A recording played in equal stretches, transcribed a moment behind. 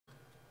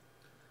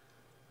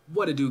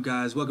What it do,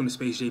 guys? Welcome to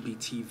Space JB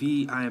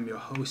TV. I am your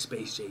host,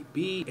 Space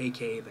JB,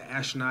 aka the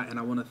Astronaut, and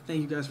I want to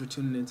thank you guys for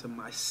tuning into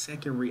my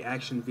second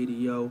reaction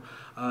video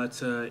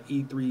to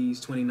E3's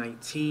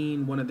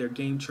 2019, one of their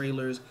game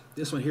trailers.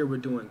 This one here, we're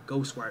doing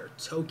Ghostwire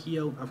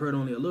Tokyo. I've heard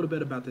only a little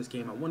bit about this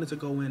game. I wanted to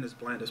go in as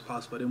blind as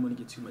possible. I didn't want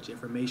to get too much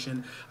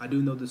information. I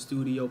do know the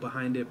studio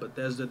behind it,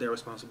 Bethesda. They're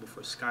responsible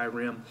for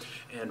Skyrim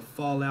and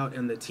Fallout,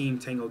 and the team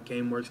Tango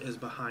Gameworks is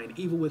behind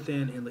Evil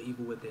Within and the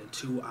Evil Within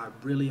 2. I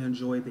really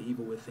enjoyed the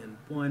Evil Within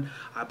 1.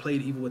 I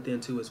played Evil Within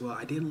 2 as well.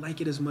 I didn't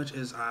like it as much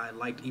as I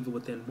liked Evil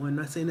Within 1.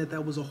 Not saying that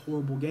that was a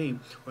horrible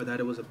game or that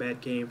it was a bad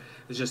game.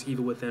 It's just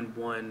Evil Within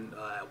 1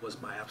 was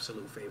my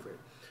absolute favorite.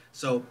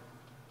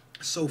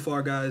 So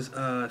far, guys,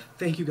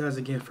 thank you guys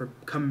again for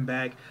coming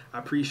back. I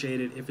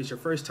appreciate it. If it's your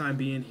first time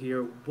being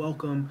here,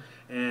 welcome.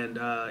 And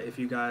if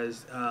you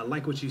guys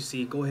like what you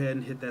see, go ahead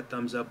and hit that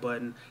thumbs up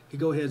button. You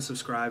go ahead and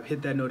subscribe,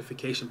 hit that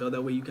notification bell.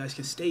 That way you guys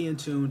can stay in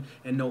tune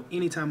and know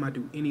anytime I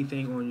do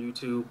anything on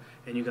YouTube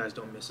and you guys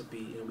don't miss a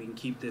beat. And we can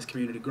keep this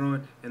community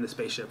growing and the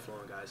spaceship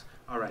flowing, guys.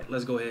 All right,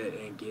 let's go ahead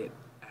and get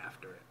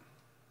after it.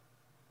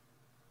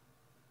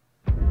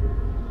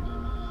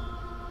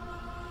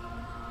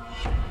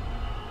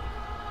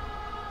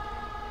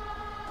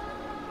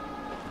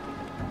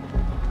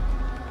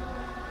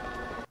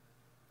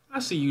 I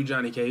see you,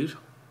 Johnny Cage.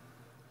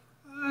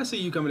 I see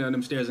you coming down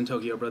them stairs in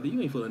Tokyo, brother.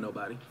 You ain't fooling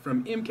nobody.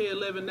 From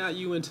MK11, now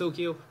you in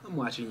Tokyo, I'm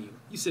watching you.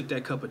 You sip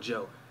that cup of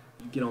joe.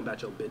 You get on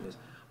about your business.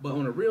 But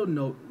on a real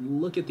note,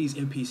 look at these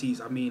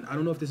NPCs. I mean, I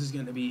don't know if this is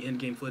going to be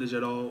in-game footage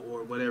at all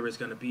or whatever it's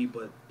going to be,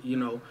 but, you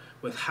know,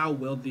 with how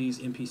well these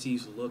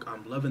NPCs look,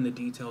 I'm loving the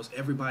details.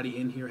 Everybody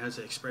in here has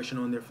an expression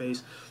on their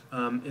face.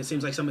 It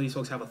seems like some of these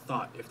folks have a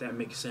thought, if that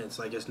makes sense.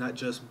 Like, it's not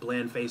just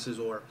bland faces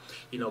or,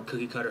 you know,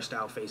 cookie-cutter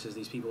style faces.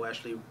 These people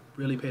actually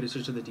really paid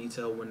attention to the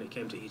detail when it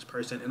came to each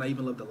person. And I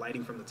even love the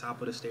lighting from the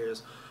top of the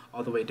stairs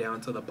all the way down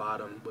to the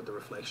bottom with the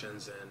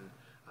reflections. And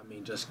I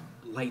mean, just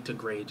light to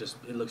gray, just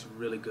it looks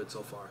really good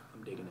so far.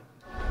 I'm digging it.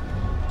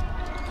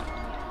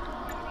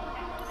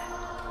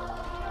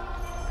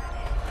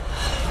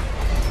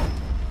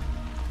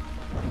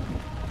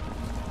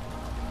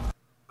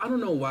 I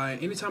don't know why,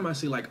 anytime I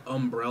see like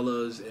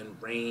umbrellas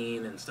and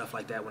rain and stuff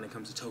like that when it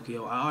comes to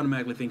Tokyo, I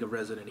automatically think of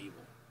Resident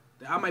Evil.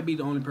 I might be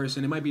the only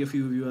person, there might be a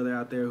few of you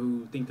out there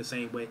who think the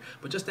same way,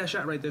 but just that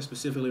shot right there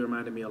specifically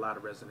reminded me a lot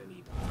of Resident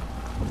Evil.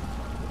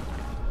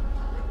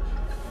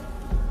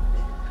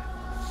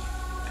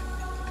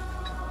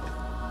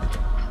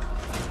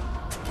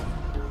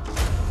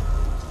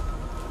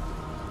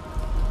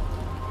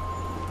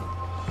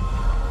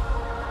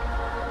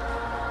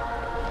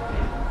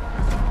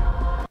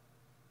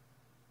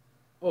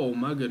 Oh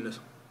my goodness.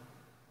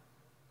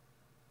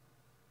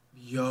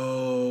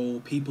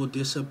 Yo, people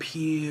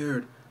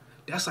disappeared.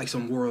 That's like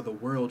some War of the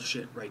World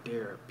shit right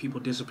there. People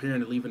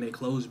disappearing and leaving their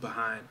clothes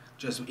behind,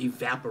 just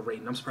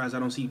evaporating. I'm surprised I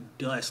don't see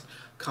dust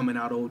coming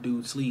out old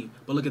dude's sleeve.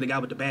 But look at the guy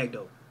with the bag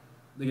though.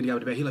 Look at the guy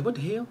with the bag. He's like, what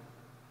the hell?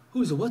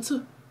 Who's it? What's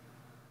up?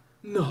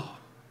 No,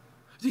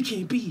 it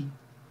can't be.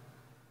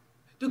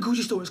 The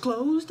Gucci store is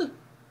closed.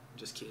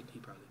 Just kidding. He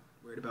probably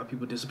worried about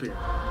people disappearing.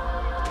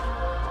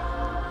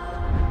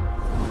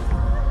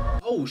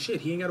 Oh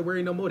shit, he ain't gotta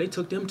worry no more. They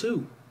took them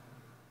too.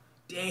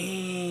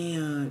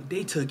 Damn,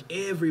 they took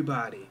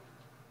everybody.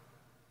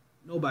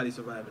 Nobody's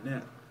surviving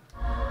that. Oh,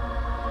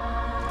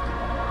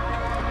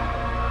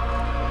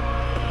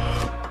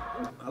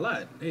 I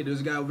lied. Hey,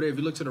 there's a guy over there. If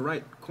you look to the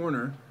right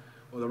corner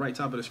or the right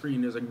top of the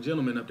screen, there's a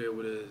gentleman up there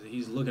with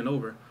he's looking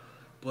over.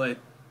 But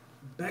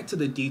back to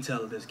the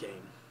detail of this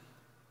game.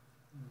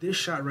 This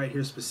shot right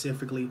here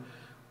specifically,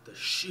 the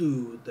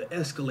shoe, the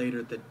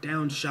escalator, the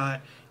down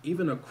shot,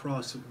 even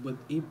across with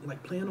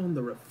like playing on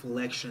the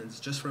reflections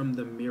just from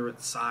the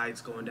mirrored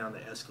sides going down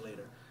the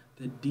escalator.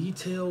 The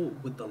detail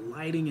with the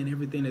lighting and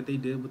everything that they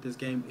did with this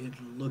game, it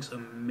looks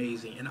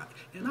amazing. And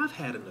I've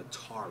had an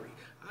Atari,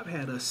 I've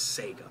had a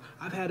Sega,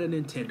 I've had a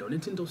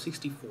Nintendo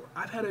 64,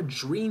 I've had a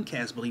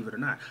Dreamcast, believe it or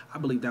not. I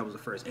believe that was the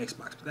first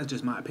Xbox, but that's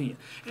just my opinion.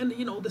 And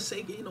you know, the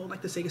Sega, you know,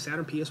 like the Sega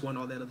Saturn, PS1,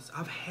 all that other stuff.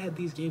 I've had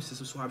these game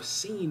systems, so I've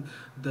seen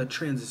the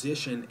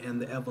transition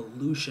and the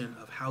evolution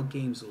of how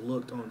games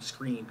looked on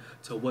screen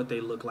to what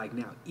they look like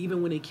now.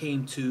 Even when it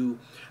came to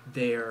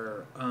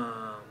their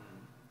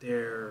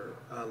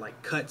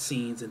like cut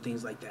scenes and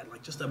things like that,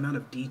 like just the amount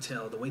of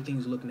detail, the way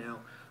things look now,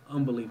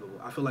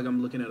 unbelievable. I feel like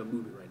I'm looking at a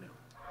movie right now.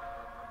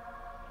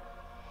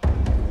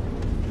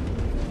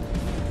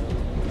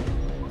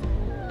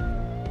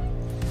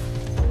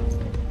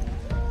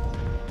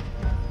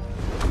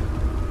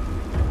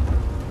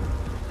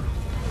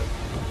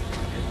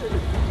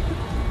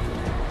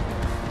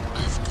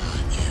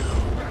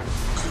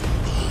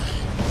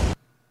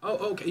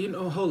 Oh, okay, you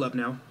know, hold up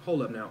now.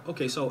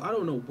 Okay, so I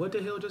don't know what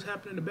the hell just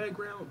happened in the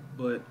background,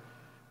 but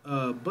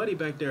Buddy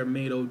back there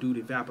made old dude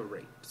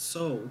evaporate.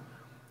 So,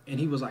 and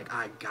he was like,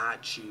 I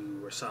got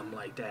you, or something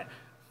like that.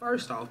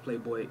 First off,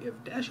 Playboy, if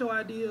that's your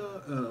idea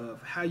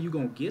of how you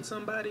gonna get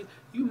somebody,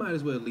 you might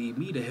as well leave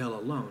me the hell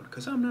alone,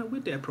 because I'm not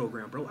with that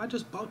program, bro. I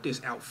just bought this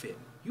outfit.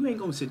 You ain't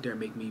gonna sit there and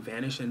make me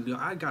vanish. And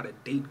I got a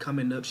date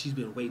coming up. She's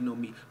been waiting on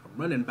me. I'm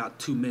running about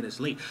 2 minutes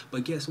late.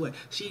 But guess what?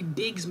 She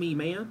digs me,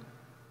 man.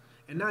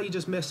 And now you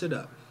just messed it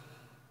up.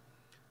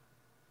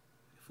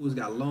 Fool's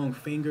got long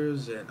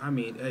fingers, and I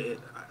mean,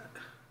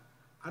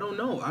 I don't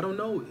know. I don't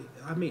know.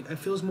 I mean, it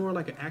feels more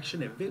like an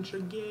action adventure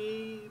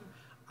game.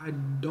 I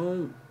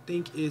don't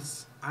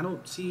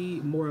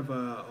see more of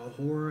a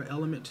horror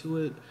element to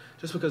it,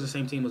 just because the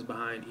same team was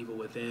behind Evil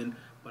Within.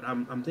 But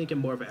I'm thinking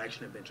more of an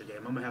action adventure game.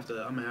 I'm gonna have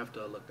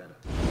to look that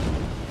up.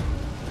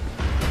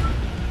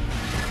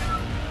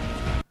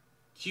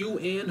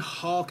 QN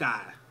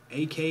Hawkeye,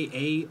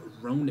 aka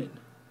Ronin.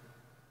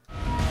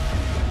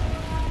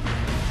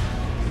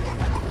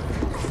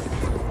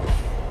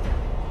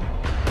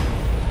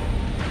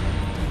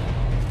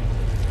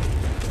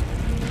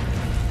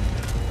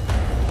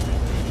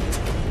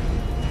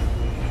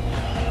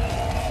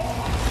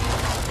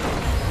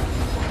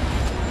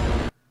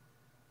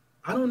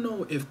 I don't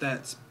know if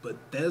that's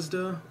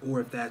Bethesda or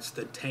if that's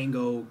the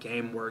Tango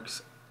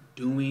Gameworks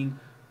doing,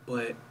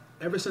 but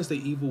ever since the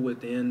Evil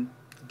Within,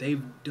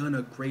 they've done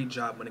a great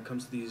job when it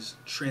comes to these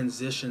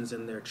transitions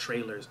in their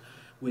trailers,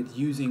 with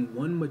using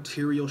one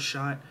material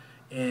shot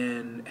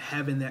and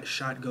having that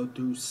shot go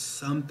through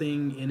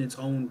something in its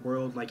own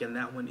world. Like in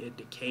that one, it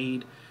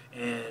decayed,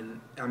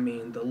 and I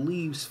mean the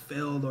leaves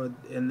fell,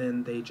 and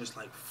then they just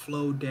like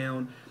flowed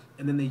down,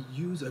 and then they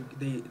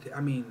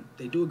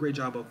do a great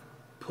job of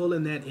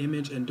pulling that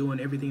image and doing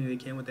everything they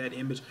can with that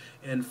image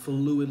and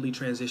fluidly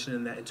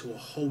transitioning that into a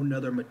whole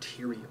nother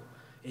material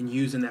and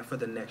using that for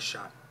the next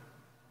shot.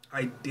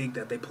 I dig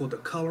that. They pulled the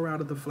color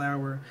out of the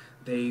flower,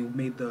 they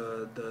made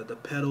the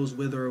petals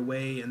wither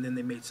away, and then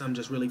they made some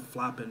just really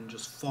flop and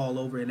just fall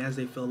over, and as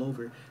they fell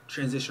over,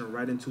 transition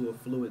right into a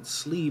fluid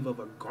sleeve of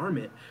a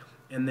garment,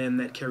 and then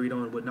that carried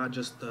on with not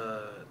just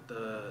the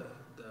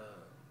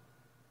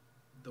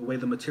way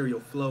the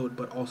material flowed,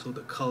 but also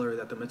the color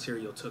that the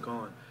material took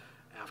on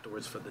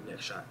afterwards for the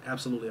next shot.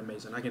 Absolutely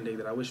amazing. I can dig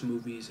that. I wish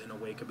movies in a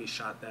way could be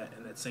shot that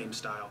in that same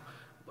style,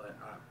 but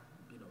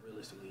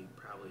realistically,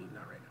 probably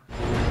not right now.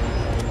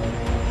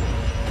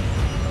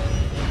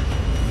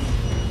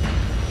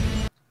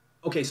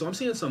 Okay, so I'm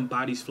seeing some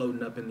bodies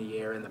floating up in the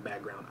air in the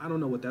background. I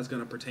don't know what that's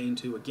going to pertain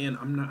to. Again,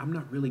 I'm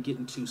not really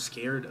getting too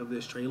scared of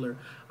this trailer.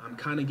 I'm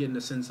kind of getting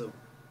a sense of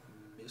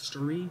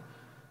mystery.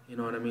 You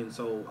know what I mean?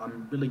 So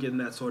I'm really getting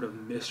that sort of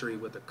mystery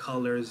with the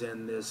colors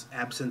and this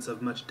absence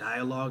of much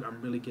dialogue.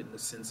 I'm really getting a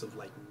sense of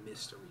like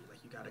mystery.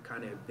 Like you got to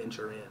kind of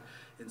venture in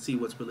and see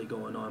what's really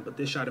going on. But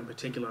this shot in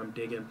particular I'm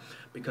digging,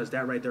 because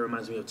that right there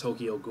reminds me of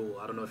Tokyo Ghoul.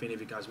 I don't know if any of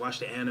you guys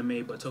watched the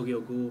anime, but Tokyo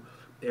Ghoul,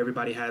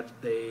 everybody had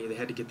they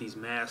had to get these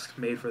masks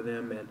made for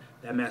them, and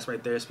that mask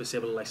right there is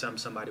specifically like something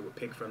somebody would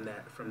pick from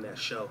that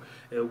show,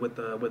 with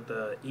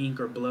the ink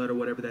or blood or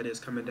whatever that is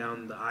coming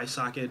down the eye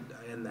socket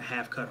and the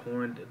half cut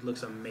horn. It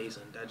looks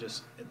amazing.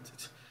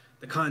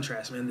 The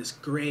contrast, man, this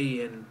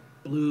gray and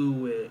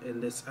blue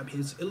and this, I mean,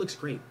 it looks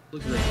great. It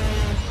looks great.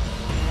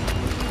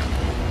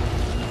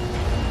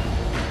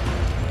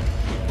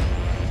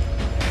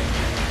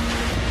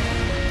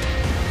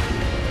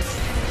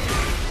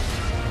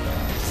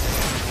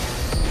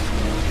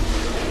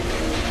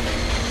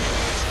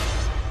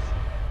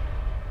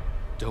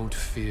 Don't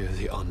fear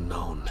the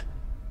unknown.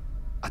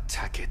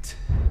 Attack it.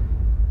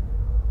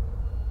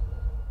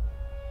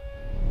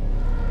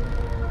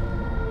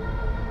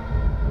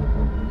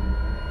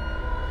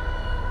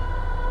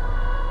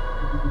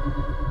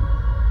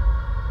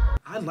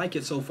 I like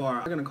it so far. I'm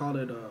not gonna call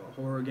it a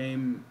horror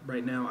game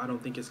right now. I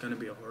don't think it's gonna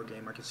be a horror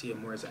game. I can see it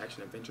more as an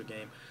action adventure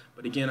game.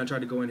 But again, I tried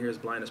to go in here as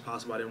blind as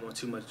possible. I didn't want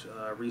too much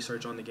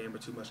research on the game or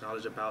too much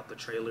knowledge about the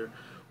trailer,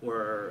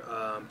 or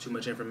too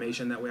much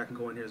information. That way I can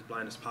go in here as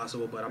blind as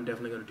possible. But I'm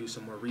definitely gonna do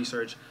some more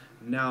research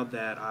now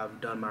that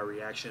I've done my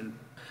reaction.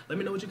 Let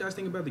me know what you guys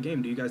think about the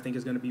game. Do you guys think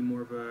it's gonna be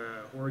more of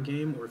a horror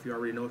game, or if you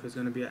already know if it's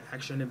gonna be an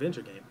action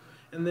adventure game?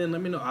 And then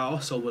let me know. I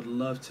also would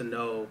love to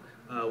know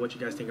what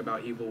you guys think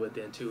about Evil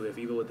Within 2. If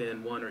Evil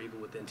Within 1 or Evil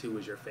Within 2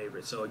 is your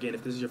favorite. So again,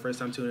 if this is your first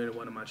time tuning in to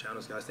one of my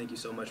channels, guys, thank you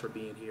so much for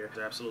being here.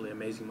 They're absolutely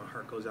amazing. My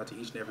heart goes out to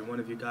each and every one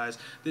of you guys.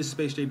 This is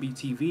Space JB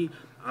TV.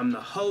 I'm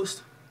the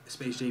host,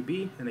 Space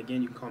JB, and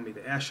again, you can call me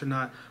the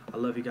astronaut. I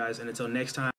love you guys, and until next time.